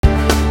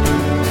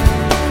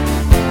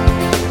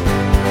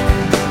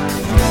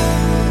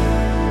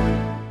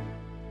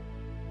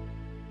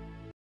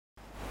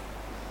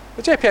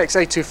The JPX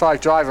 825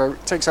 driver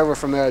takes over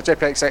from the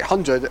JPX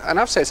 800, and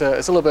I have to say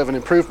it's a little bit of an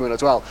improvement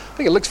as well. I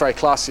think it looks very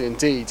classy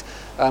indeed.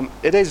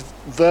 It is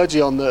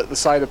verging on the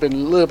side of being a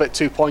little bit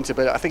too pointed,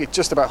 but I think it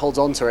just about holds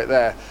on to it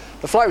there.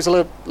 The flight was a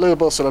little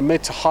bit sort of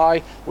mid to high,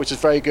 which is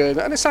very good,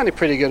 and it sounded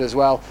pretty good as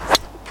well.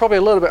 Probably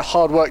a little bit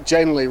hard work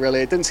generally,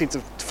 really. It didn't seem to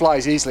fly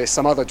as easily as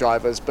some other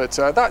drivers, but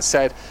that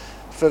said,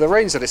 for the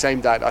range that it's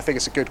aimed at, I think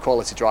it's a good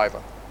quality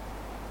driver.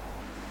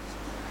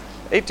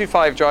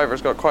 825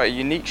 driver's got quite a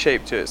unique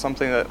shape to it,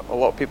 something that a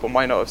lot of people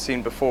might not have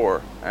seen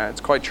before. It's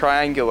quite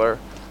triangular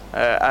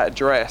at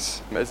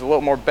address. It's a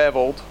little more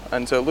beveled,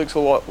 and so it looks a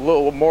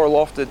little more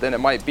lofted than it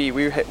might be.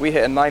 We hit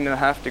a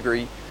 9.5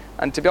 degree,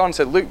 and to be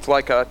honest, it looked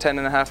like a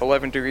 10.5,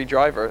 11 degree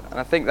driver, and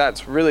I think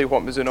that's really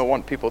what Mizuno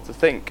want people to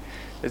think,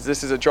 is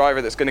this is a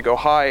driver that's going to go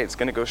high, it's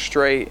going to go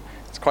straight,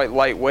 it's quite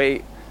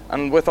lightweight,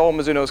 and with all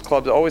Mizuno's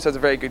clubs, it always has a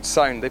very good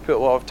sound. They put a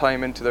lot of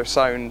time into their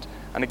sound,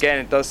 and again,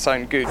 it does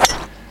sound good.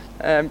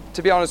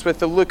 To be honest, with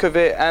the look of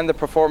it and the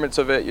performance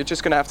of it, you're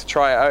just going to have to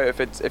try it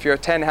out. If you're a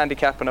 10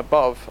 handicap and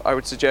above, I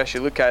would suggest you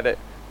look at it.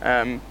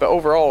 But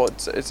overall,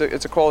 it's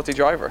a quality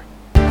driver.